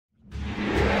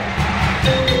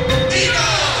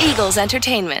Eagles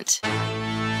Entertainment. With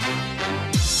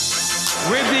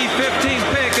the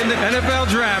 15th pick in the NFL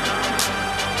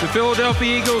Draft, the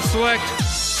Philadelphia Eagles select.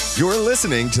 You're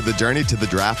listening to the Journey to the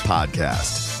Draft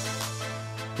podcast.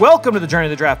 Welcome to the Journey to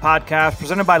the Draft podcast,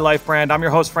 presented by Life Brand. I'm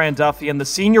your host, Fran Duffy, and the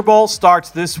Senior Bowl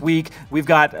starts this week. We've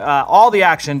got all the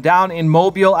action down in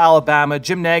Mobile, Alabama.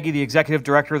 Jim Nagy, the executive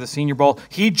director of the Senior Bowl,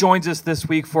 he joins us this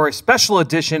week for a special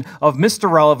edition of Mr.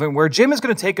 Relevant, where Jim is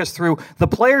going to take us through the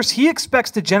players he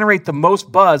expects to generate the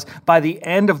most buzz by the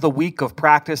end of the week of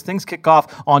practice. Things kick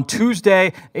off on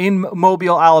Tuesday in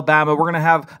Mobile, Alabama. We're going to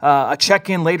have a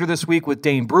check-in later this week with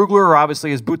Dane Brugler, or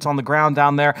obviously his boots on the ground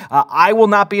down there. I will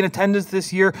not be in attendance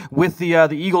this year with the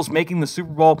Eagles making the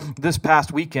Super Bowl this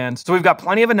past weekend. So we've got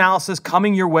plenty of analysis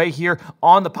coming your way here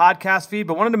on the podcast feed,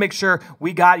 but wanted to make sure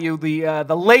we got you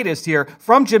the latest here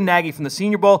from Jim Nagy from the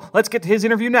Senior Bowl. Let's get to his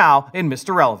interview now in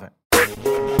Mr. Relevant.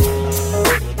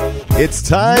 It's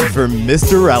time for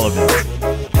Mr. Relevant.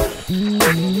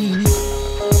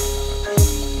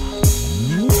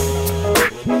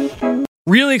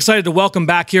 Really excited to welcome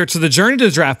back here to the Journey to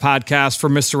the Draft podcast for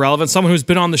Mr. Relevant, someone who's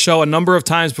been on the show a number of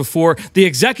times before, the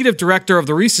executive director of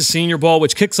the Reese's Senior Bowl,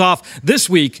 which kicks off this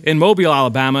week in Mobile,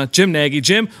 Alabama, Jim Nagy.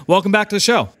 Jim, welcome back to the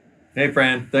show. Hey,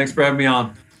 Fran. Thanks for having me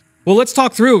on. Well, let's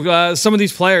talk through some of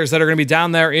these players that are going to be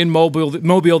down there in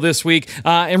Mobile this week,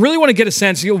 and really want to get a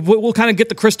sense. We'll kind of get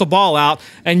the crystal ball out,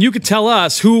 and you could tell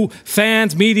us who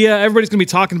fans, media, everybody's going to be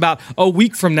talking about a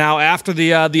week from now after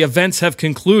the events have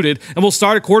concluded, and we'll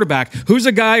start at quarterback. Who's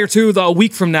a guy or two a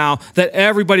week from now that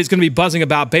everybody's going to be buzzing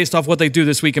about based off what they do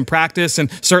this week in practice and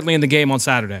certainly in the game on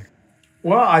Saturday?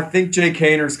 Well, I think Jake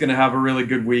Haener's going to have a really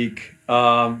good week.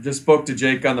 Just spoke to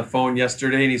Jake on the phone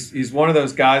yesterday, and he's one of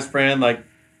those guys, Fran, like,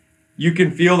 you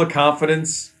can feel the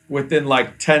confidence within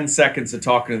like 10 seconds of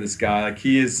talking to this guy. Like,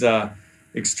 he is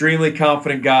extremely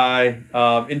confident guy,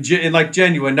 and like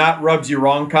genuine, not rubs you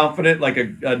wrong confident, like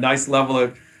a nice level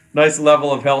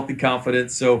of healthy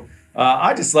confidence. So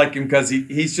I just like him because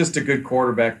he's just a good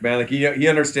quarterback, man. Like, he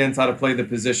understands how to play the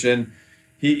position.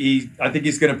 I think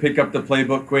he's going to pick up the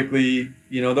playbook quickly.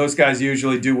 You know, those guys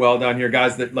usually do well down here.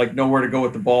 Guys that like know where to go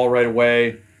with the ball right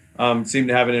away. Seem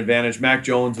to have an advantage. Mac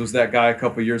Jones was that guy a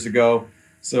couple years ago.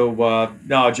 So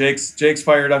no, Jake's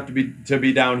fired up to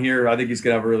be down here. I think he's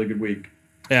gonna have a really good week.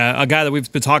 Yeah, a guy that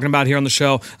we've been talking about here on the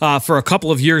show for a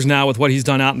couple of years now with what he's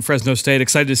done out in Fresno State.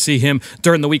 Excited to see him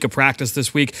during the week of practice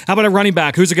this week. How about a running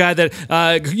back? Who's a guy that,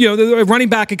 a running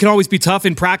back, it can always be tough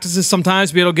in practices sometimes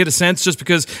to be able to get a sense just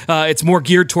because it's more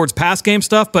geared towards pass game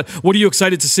stuff. But what are you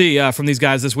excited to see from these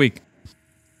guys this week?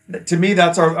 To me,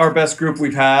 that's our best group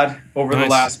we've had over the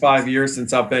last 5 years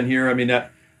since I've been here. I mean,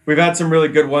 we've had some really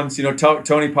good ones. You know,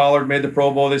 Tony Pollard made the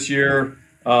Pro Bowl this year.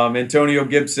 Antonio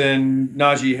Gibson,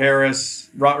 Najee Harris,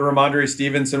 Ramondre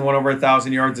Stevenson went over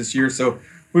 1,000 yards this year. So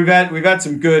we've had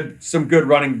some good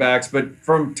running backs. But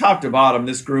from top to bottom,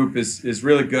 this group is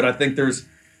really good. I think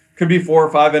could be 4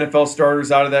 or 5 NFL starters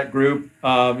out of that group.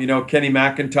 Kenny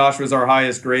McIntosh was our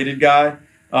highest graded guy.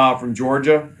 From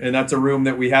Georgia, and that's a room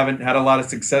that we haven't had a lot of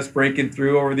success breaking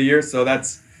through over the years. So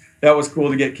that was cool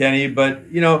to get Kenny. But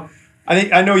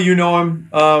I know you know him,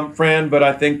 Fran. But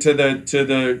I think to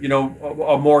the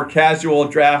a more casual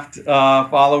draft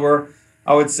follower,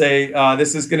 I would say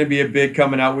this is going to be a big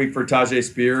coming out week for Tyjae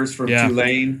Spears from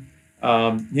Tulane.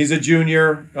 He's a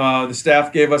junior. The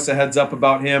staff gave us a heads up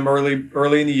about him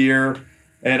early in the year.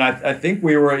 And I think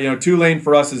we were, Tulane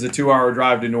for us is a 2-hour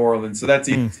drive to New Orleans. So that's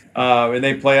and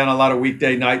they play on a lot of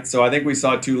weekday nights. So I think we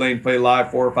saw Tulane play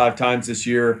live 4 or 5 times this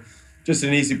year. Just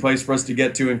an easy place for us to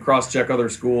get to and cross-check other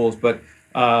schools. But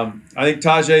I think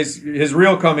his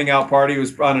real coming out party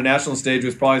was on a national stage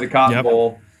was probably the Cotton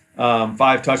Bowl. 5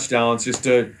 touchdowns, just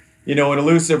an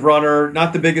elusive runner.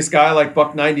 Not the biggest guy, like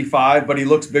buck 95, but he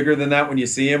looks bigger than that when you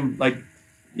see him. Like,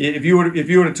 if you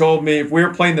would have told me if we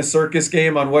were playing the circus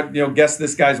game on what guess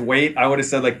this guy's weight, I would have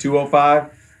said like 205.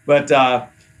 But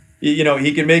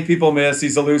he can make people miss.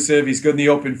 He's elusive. He's good in the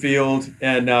open field,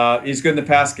 and he's good in the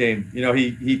pass game.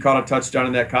 He caught a touchdown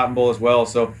in that Cotton Bowl as well.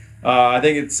 So I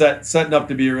think it's setting up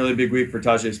to be a really big week for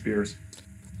Tyjae Spears.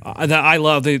 I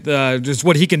love just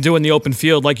what he can do in the open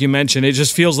field, like you mentioned. It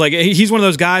just feels like he's one of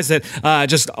those guys that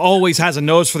just always has a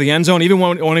nose for the end zone. Even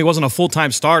when he wasn't a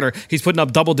full-time starter, he's putting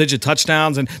up double-digit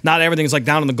touchdowns, and not everything's like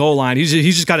down on the goal line. He's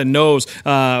just got a nose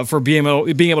for being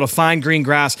able to find green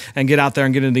grass and get out there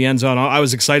and get into the end zone. I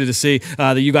was excited to see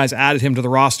that you guys added him to the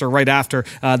roster right after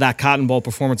that Cotton Bowl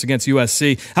performance against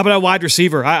USC. How about a wide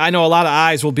receiver? I know a lot of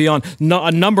eyes will be on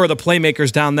a number of the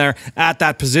playmakers down there at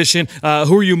that position.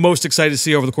 Who are you most excited to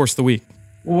see over the course of the week?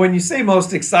 When you say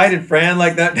most excited, Fran,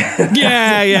 like that.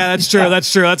 yeah, that's true.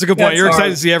 That's true. That's a good point. You're excited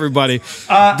to see everybody.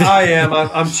 I am.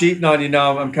 I'm cheating on you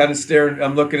now. I'm kind of staring.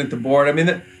 I'm looking at the board. I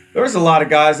mean, there's a lot of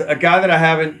guys. A guy that I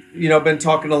haven't, been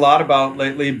talking a lot about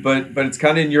lately, but it's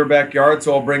kind of in your backyard,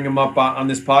 so I'll bring him up on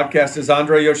this podcast. Is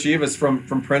Andrei Iosivas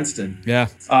from Princeton? Yeah.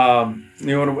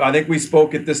 I think we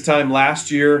spoke at this time last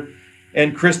year,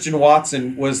 and Christian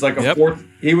Watson was like fourth.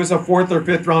 He was a 4th or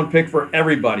 5th round pick for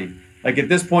everybody. Like at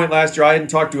this point last year, I hadn't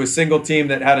talked to a single team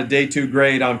that had a day 2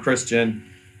 grade on Christian,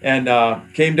 and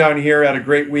came down here, had a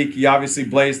great week. He obviously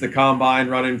blazed the combine,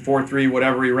 running 4.3,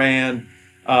 whatever he ran,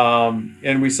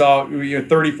 and we saw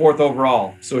 34th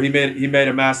overall. So he made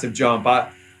a massive jump.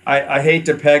 I hate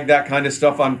to peg that kind of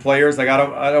stuff on players. Like I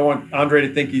don't want Andre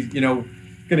to think he's going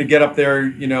to get up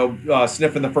there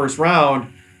sniffing the first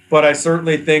round. But I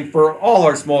certainly think for all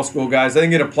our small school guys, I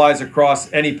think it applies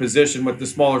across any position with the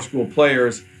smaller school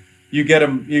players. You get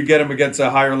them against a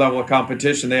higher level of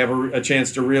competition. They have a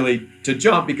chance to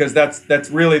jump, because that's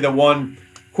really the one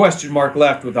question mark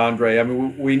left with Andre. I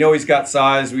mean, we know he's got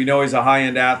size. We know he's a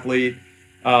high-end athlete.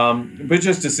 But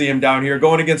just to see him down here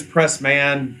going against press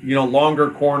man, longer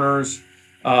corners,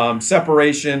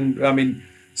 separation. I mean,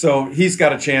 so he's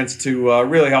got a chance to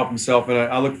really help himself, and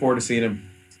I look forward to seeing him.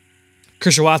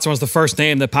 Christian Watson was the first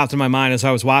name that popped in my mind as I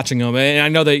was watching him. And I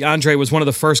know that Andre was one of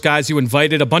the first guys you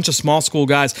invited, a bunch of small school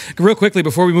guys. Real quickly,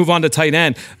 before we move on to tight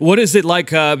end, what is it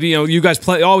like, you guys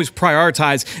always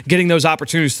prioritize getting those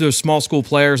opportunities to those small school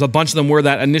players. A bunch of them were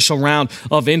that initial round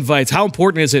of invites. How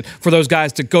important is it for those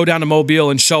guys to go down to Mobile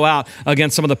and show out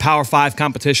against some of the Power 5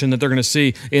 competition that they're going to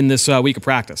see in this week of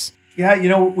practice?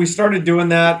 Yeah, we started doing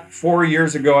that 4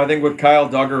 years ago. I think with Kyle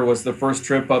Duggar was the first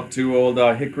trip up to old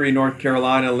Hickory, North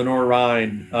Carolina,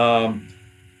 Lenoir-Rhyne, and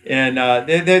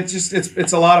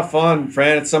it's a lot of fun,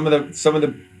 Fran. It's some of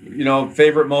the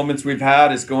favorite moments we've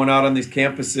had is going out on these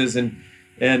campuses and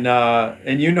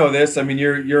this. I mean,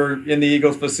 you're in the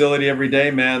Eagles facility every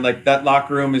day, man. Like that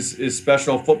locker room is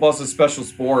special. Football's a special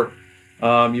sport.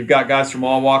 You've got guys from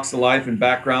all walks of life and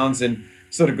backgrounds, and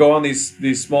so to go on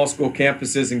these small school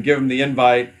campuses and give them the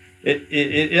invite,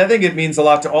 I think it means a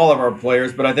lot to all of our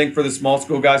players, but I think for the small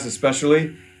school guys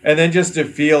especially, and then just to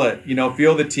feel it,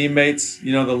 feel the teammates,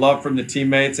 the love from the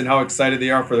teammates and how excited they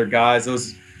are for their guys.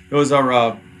 Those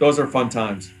are fun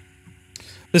times.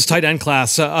 This tight end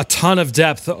class, a ton of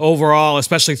depth overall,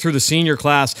 especially through the senior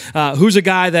class. Who's a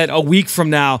guy that a week from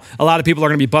now, a lot of people are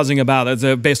going to be buzzing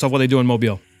about based off what they do in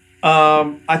Mobile?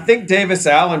 I think Davis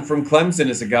Allen from Clemson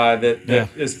is a guy that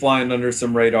is flying under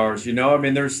some radars. I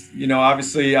mean, there's,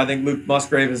 obviously I think Luke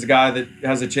Musgrave is a guy that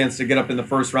has a chance to get up in the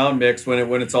first round mix when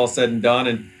it's all said and done.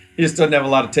 And he just doesn't have a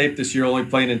lot of tape this year, only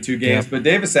playing in 2 games. Yeah. But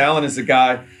Davis Allen is a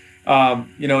guy,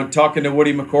 talking to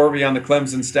Woody McCorvey on the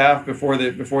Clemson staff before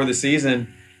the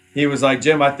season, he was like,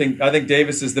 Jim, I think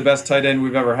Davis is the best tight end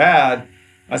we've ever had.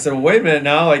 I said, well, wait a minute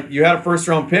now. Like, you had a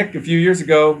first-round pick a few years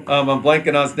ago. I'm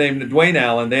blanking on his name, Dwayne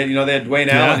Allen. They had Dwayne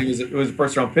Allen. He was a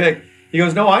first-round pick. He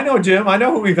goes, no, I know, Jim. I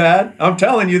know who we've had. I'm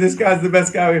telling you, this guy's the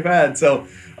best guy we've had. So,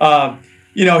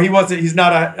 he's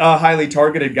not a highly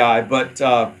targeted guy, but,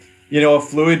 a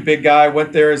fluid big guy.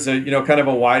 Went there as a, kind of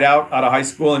a wideout out of high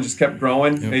school and just kept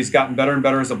growing. Yep. He's gotten better and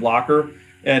better as a blocker.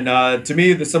 And to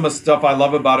me, some of the stuff I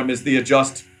love about him is his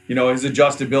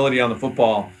adjustability on the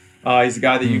football. He's a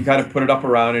guy that you can kind of put it up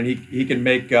around, and he can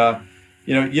make,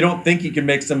 you don't think he can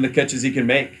make some of the catches he can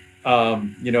make.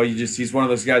 He's one of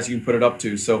those guys you can put it up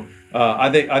to. So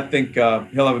I think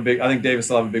Davis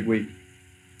will have a big week.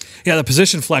 Yeah, the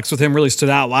position flex with him really stood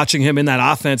out. Watching him in that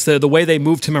offense, the way they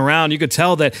moved him around, you could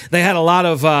tell that they had a lot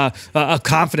of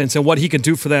confidence in what he could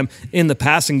do for them in the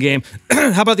passing game.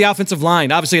 How about the offensive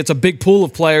line? Obviously, it's a big pool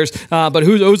of players, but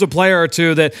who's a player or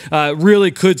two that really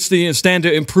could stand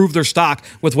to improve their stock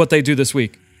with what they do this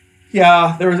week?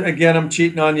 Yeah, I'm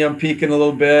cheating on you. I'm peeking a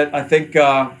little bit. I think,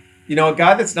 a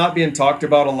guy that's not being talked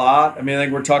about a lot. I mean, I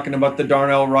think we're talking about the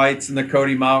Darnell Wrights and the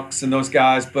Cody Mauks and those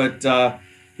guys, but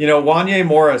Wanye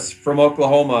Morris from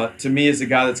Oklahoma, to me, is a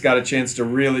guy that's got a chance to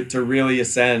really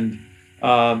ascend.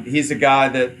 He's a guy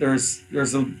that there's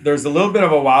a little bit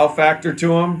of a wow factor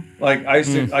to him. Like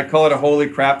I call it a holy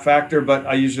crap factor, but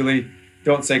I usually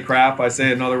don't say crap. I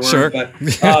say another word. Sure. But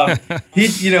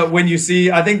when you see,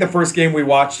 I think the first game we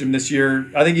watched him this year,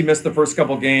 I think he missed the first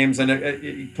couple games, and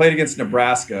he played against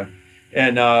Nebraska.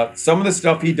 And some of the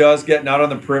stuff he does getting out on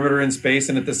the perimeter in space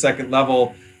and at the second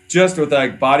level, just with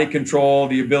like body control,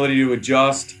 the ability to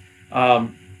adjust,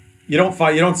 you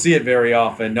don't see it very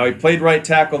often. Now, he played right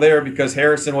tackle there because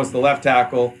Harrison was the left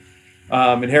tackle,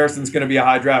 and Harrison's going to be a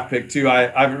high draft pick too. I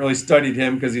haven't really studied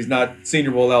him because he's not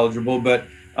Senior Bowl eligible, but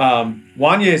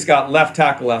Wanye's got left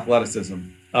tackle athleticism.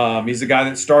 He's a guy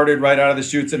that started right out of the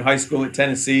chutes in high school at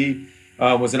Tennessee,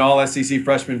 was an all-SEC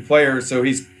freshman player. So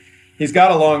he's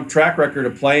got a long track record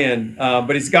of playing,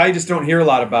 but he's a guy you just don't hear a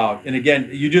lot about. And again,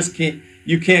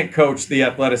 you can't coach the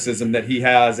athleticism that he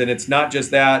has. And it's not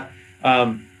just that.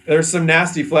 There's some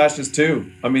nasty flashes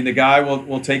too. I mean, the guy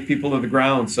will take people to the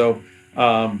ground. So,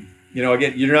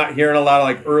 again, you're not hearing a lot of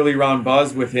like early round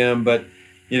buzz with him, but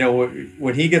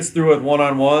when he gets through with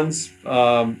one-on-ones,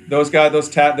 those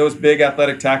those big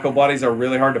athletic tackle bodies are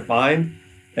really hard to find.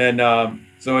 And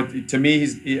to me,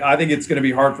 I think it's going to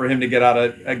be hard for him to get out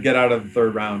of the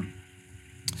third round.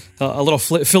 A little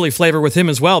Philly flavor with him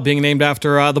as well, being named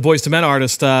after the Boyz II Men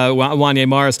artist, Wanya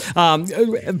Morris.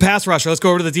 Pass rusher, let's go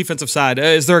over to the defensive side.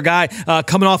 Is there a guy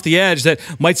coming off the edge that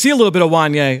might see a little bit of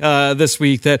Wanya this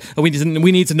week that we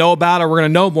need to know about, or we're going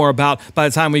to know more about by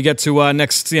the time we get to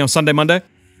next Sunday, Monday?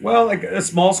 Well, like a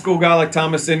small school guy like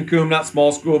Thomas Incoom, not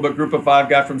small school, but group of 5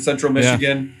 guy from Central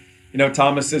Michigan. Yeah.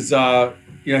 Thomas is, he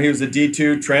was a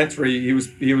D2 transfer. He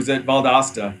was at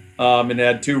Valdosta. And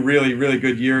had 2 really, really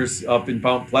good years up in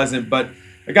Mount Pleasant. But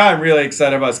a guy I'm really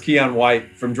excited about is Keon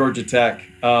White from Georgia Tech.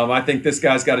 I think this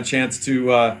guy's got a chance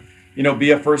to,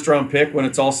 be a first-round pick when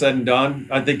it's all said and done.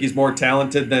 I think he's more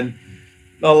talented than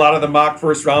a lot of the mock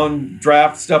first-round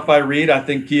draft stuff I read. I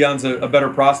think Keon's a better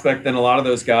prospect than a lot of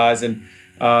those guys. And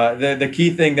the key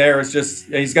thing there is just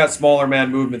he's got smaller man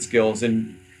movement skills.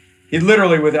 And he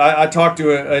literally, I talked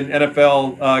to an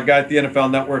NFL guy at the NFL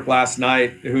Network last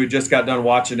night who just got done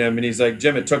watching him, and he's like,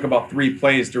 Jim, it took about 3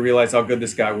 plays to realize how good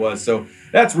this guy was. So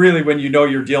that's really when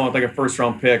you're dealing with like a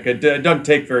first-round pick. It doesn't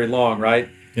take very long, right?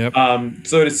 Yep.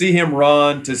 So to see him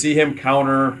run, to see him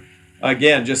counter,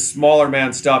 again, just smaller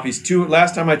man stuff.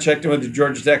 Last time I checked in with the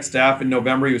Georgia Tech staff in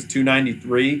November, he was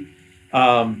 293.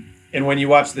 And when you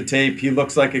watch the tape, he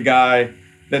looks like a guy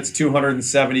that's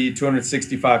 270,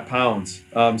 265 pounds.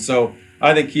 So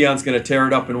I think Keon's going to tear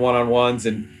it up in one-on-ones,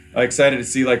 and excited to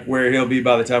see like where he'll be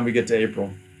by the time we get to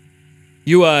April.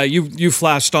 You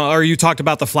flashed on, or you talked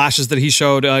about the flashes that he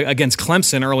showed against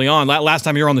Clemson early on. Last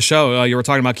time you were on the show, you were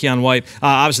talking about Keon White.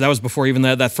 Obviously, that was before even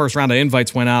that first round of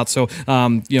invites went out. So,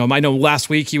 I know last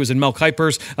week he was in Mel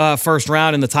Kiper's first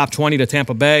round in the top 20 to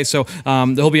Tampa Bay. So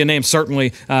he'll be a name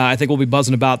certainly I think we'll be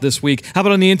buzzing about this week. How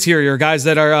about on the interior, guys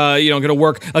that are going to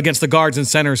work against the guards and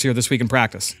centers here this week in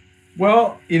practice?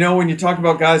 Well, when you talk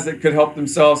about guys that could help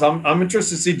themselves, I'm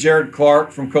interested to see Jared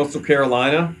Clark from Coastal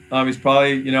Carolina. He's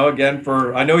probably, again,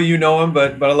 I know you know him,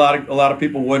 but a lot of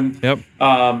people wouldn't. Yep.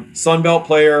 Sun Belt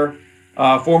player,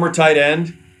 former tight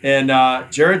end, and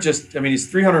Jared he's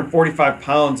 345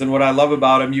 pounds, and what I love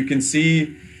about him, you can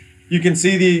see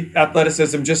the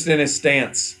athleticism just in his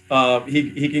stance.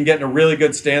 He can get in a really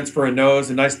good stance for a nose,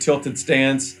 a nice tilted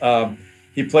stance.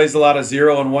 He plays a lot of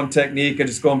 0 and 1 technique. And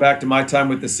just going back to my time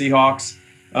with the Seahawks,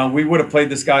 we would have played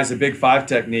this guy as a big 5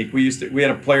 technique. We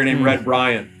had a player named Red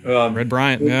Bryant. Red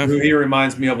Bryant, yeah. Who he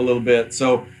reminds me of a little bit.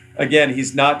 So again,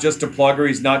 he's not just a plugger.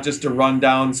 He's not just a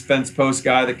rundown fence post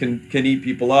guy that can eat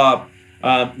people up.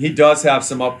 He does have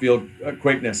some upfield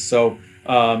quickness. So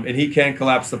and he can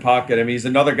collapse the pocket. I mean, he's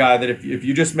another guy that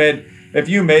if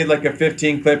you made like a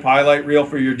 15 clip highlight reel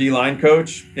for your D-line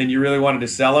coach and you really wanted to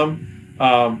sell him,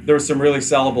 there was some really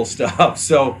sellable stuff.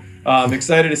 So I'm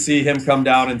excited to see him come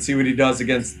down and see what he does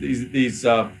against these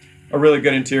a really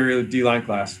good interior D-line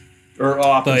class. Or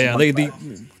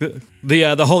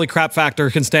the holy crap factor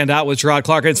can stand out with Gerard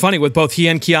Clark. It's funny with both he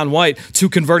and Keon White, 2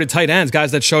 converted tight ends,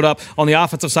 guys that showed up on the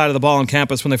offensive side of the ball on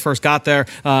campus when they first got there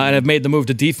and have made the move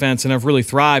to defense and have really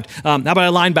thrived. How about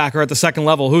a linebacker at the second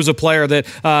level? Who's a player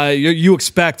that you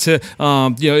expect to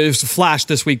flash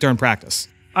this week during practice?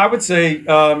 I would say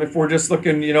if we're just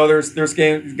looking, there's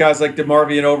guys like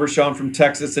DeMarvion Overshawn from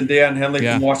Texas and Deion Henley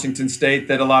from Washington State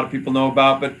that a lot of people know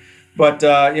about. But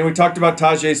we talked about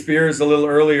Tajay Spears a little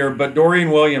earlier, but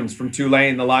Dorian Williams from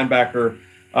Tulane, the linebacker,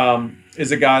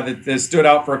 is a guy that stood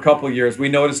out for a couple of years. We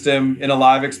noticed him in a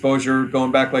live exposure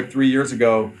going back like 3 years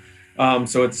ago.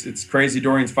 So it's crazy.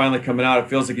 Dorian's finally coming out. It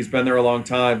feels like he's been there a long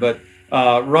time. But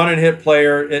run and hit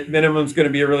player, at minimum, is going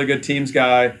to be a really good teams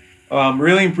guy.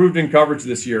 Really improved in coverage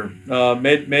this year.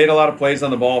 Made a lot of plays on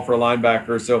the ball for a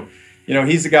linebacker. So,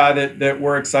 he's a guy that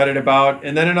we're excited about.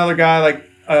 And then another guy like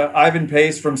Ivan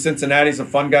Pace from Cincinnati is a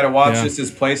fun guy to watch. Just his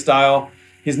play style.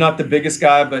 He's not the biggest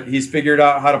guy, but he's figured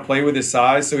out how to play with his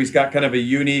size. So he's got kind of a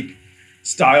unique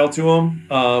style to him.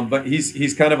 But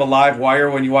he's kind of a live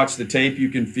wire. When you watch the tape, you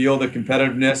can feel the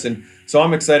competitiveness. And so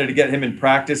I'm excited to get him in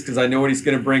practice because I know what he's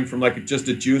going to bring from like just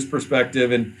a juice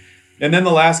perspective. And then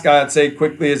the last guy I'd say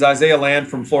quickly is Isaiah Land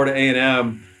from Florida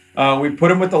A&M. We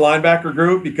put him with the linebacker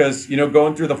group because,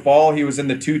 going through the fall, he was in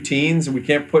the 2 teens, and we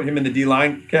can't put him in the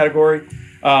D-line category.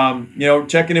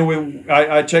 Checking in with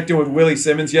I checked in with Willie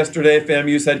Simmons yesterday,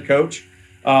 FAMU's head coach.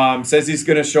 Says he's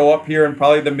going to show up here in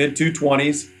probably the mid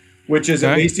 220s, which is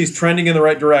at least he's trending in the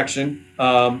right direction.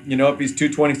 If he's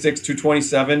 226,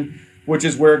 227, which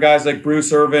is where guys like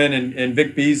Bruce Irvin and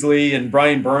Vic Beasley and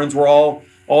Brian Burns were all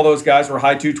those guys were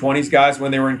high 220s guys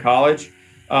when they were in college.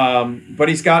 But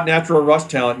he's got natural rush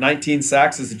talent, 19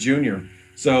 sacks as a junior.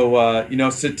 So,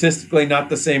 statistically not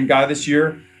the same guy this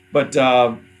year, but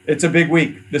it's a big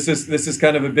week. This is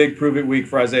kind of a big prove-it week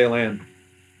for Isaiah Land.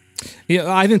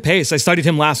 Yeah, Ivan Pace, I studied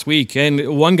him last week,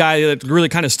 and one guy that really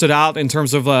kind of stood out in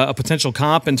terms of a potential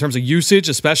comp, in terms of usage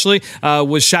especially,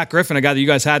 was Shaq Griffin, a guy that you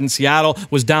guys had in Seattle,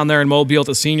 was down there in Mobile at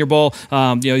the Senior Bowl.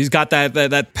 He's got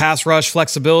that pass rush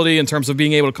flexibility in terms of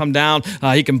being able to come down.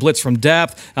 He can blitz from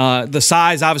depth. The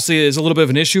size, obviously, is a little bit of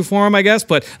an issue for him, I guess,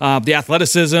 but the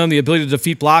athleticism, the ability to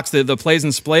defeat blocks, the plays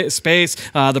in space,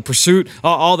 the pursuit,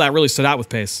 all that really stood out with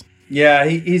Pace. Yeah,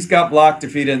 he's got block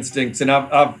defeat instincts, and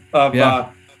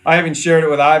I haven't shared it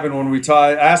with Ivan when we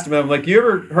talked. I asked him, I'm like, you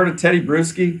ever heard of Teddy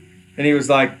Bruschi? And he was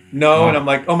like, no. And I'm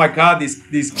like, oh my God,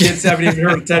 these kids haven't even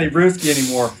heard of Teddy Bruschi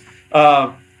anymore.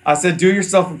 I said, do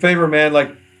yourself a favor, man.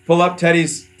 Like, pull up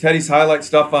Teddy's highlight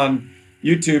stuff on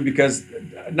YouTube, because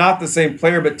not the same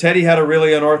player, but Teddy had a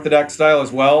really unorthodox style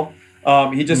as well.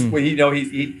 He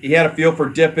had a feel for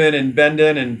dipping and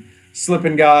bending and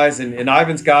slipping guys, and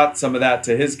Ivan's got some of that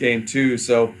to his game too.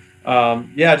 So.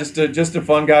 Just a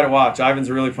fun guy to watch. Ivan's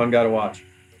a really fun guy to watch.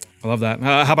 I love that.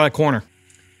 How about a corner?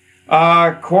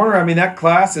 Corner, I mean, that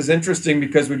class is interesting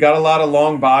because we got a lot of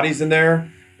long bodies in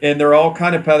there, and they're all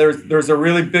kind of there's a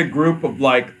really big group of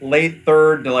like late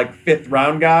third to like fifth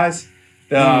round guys.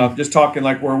 Just talking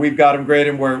like where we've got them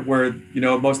graded, where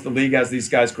most of the league has these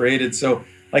guys graded. So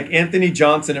like Anthony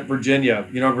Johnson at Virginia.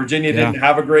 Virginia didn't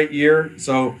have a great year,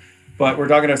 but we're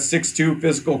talking a 6'2"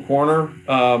 physical corner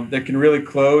that can really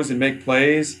close and make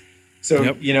plays.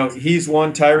 So, he's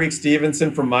one. Tyreek Stevenson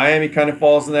from Miami kind of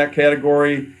falls in that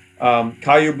category.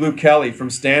 Caillou Blue Kelly from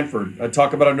Stanford. I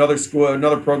talk about another school,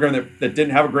 another program that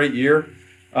didn't have a great year,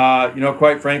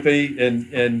 quite frankly.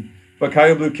 But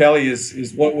Caillou Blue Kelly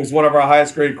is what was one of our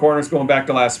highest graded corners going back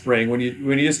to last spring. When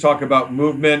you just talk about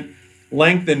movement,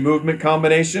 length and movement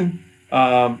combination,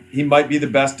 he might be the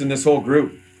best in this whole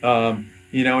group. And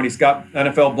he's got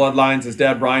NFL bloodlines. His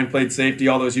dad, Brian, played safety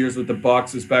all those years with the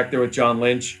Bucs, was back there with John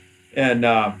Lynch. And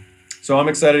so I'm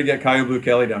excited to get Caillou Blue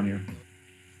Kelly down here.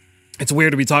 It's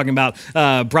weird to be talking about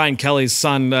Brian Kelly's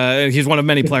son. He's one of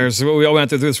many players. We went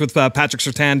through this with Patrick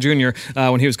Surtain Jr.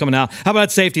 When he was coming out. How about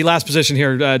safety? Last position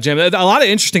here, Jim. A lot of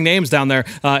interesting names down there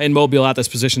in Mobile at this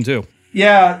position, too.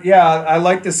 Yeah. I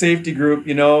like the safety group.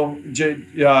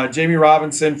 Jamie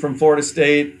Robinson from Florida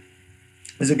State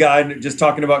is a guy, just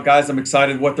talking about guys I'm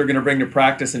excited what they're going to bring to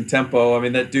practice and tempo. I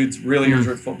mean, that dude's really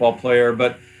a football player.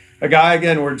 But a guy,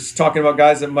 again, we're just talking about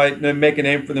guys that might make a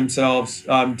name for themselves.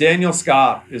 Daniel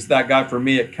Scott is that guy for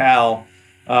me at Cal.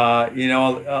 A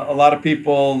lot of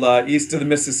people east of the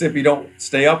Mississippi don't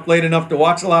stay up late enough to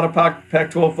watch a lot of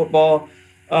Pac-12 football.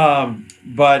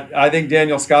 But I think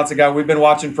Daniel Scott's a guy we've been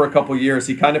watching for a couple years.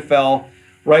 He kind of fell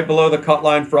right below the cut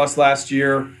line for us last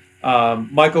year.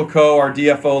 Michael Coe, our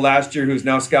DFO last year, who's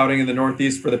now scouting in the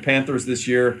Northeast for the Panthers this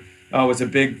year, was a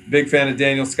big fan of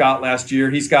Daniel Scott last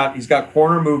year. He's got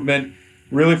corner movement,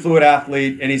 really fluid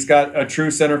athlete, and he's got a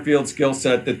true center field skill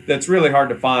set that's really hard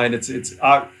to find. It's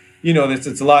a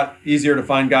lot easier to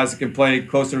find guys that can play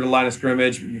closer to the line of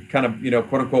scrimmage, kind of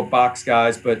quote unquote box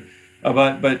guys, but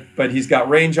he's got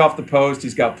range off the post,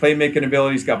 he's got playmaking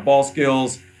ability, he's got ball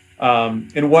skills,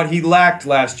 and what he lacked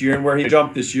last year and where he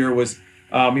jumped this year was.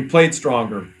 He played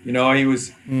stronger. He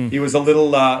was a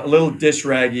little dish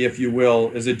raggy, if you will,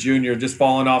 as a junior, just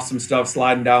falling off some stuff,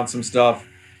 sliding down some stuff,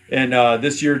 and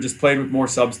this year just played with more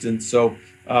substance. So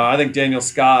I think Daniel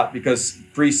Scott, because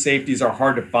free safeties are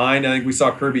hard to find. I think we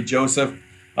saw Kirby Joseph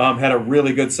had a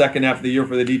really good second half of the year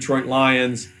for the Detroit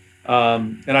Lions,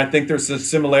 and I think there's some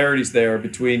similarities there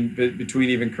between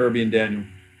even Kirby and Daniel.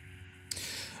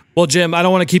 Well, Jim, I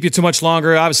don't want to keep you too much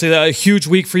longer. Obviously, a huge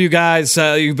week for you guys.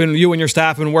 You and your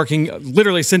staff have been working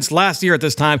literally since last year at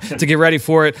this time to get ready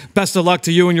for it. Best of luck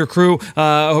to you and your crew.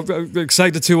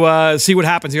 Excited to see what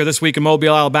happens here this week in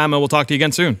Mobile, Alabama. We'll talk to you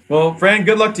again soon. Well, Fran,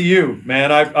 good luck to you,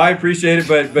 man. I appreciate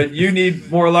it, but you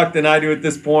need more luck than I do at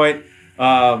this point.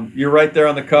 You're right there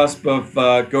on the cusp of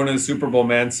going to the Super Bowl,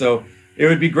 man. So it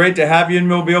would be great to have you in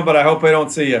Mobile, but I hope I don't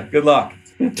see you. Good luck.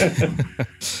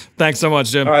 Thanks so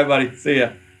much, Jim. All right, buddy. See ya.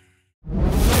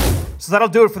 So that'll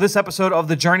do it for this episode of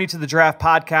the Journey to the Draft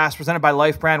podcast presented by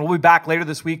Life Brand. We'll be back later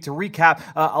this week to recap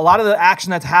a lot of the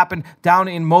action that's happened down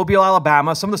in Mobile,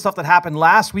 Alabama, some of the stuff that happened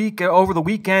last week over the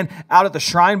weekend out at the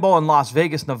Shrine Bowl in Las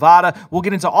Vegas, Nevada. We'll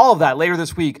get into all of that later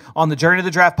this week on the Journey to the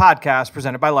Draft podcast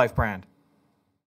presented by Life Brand.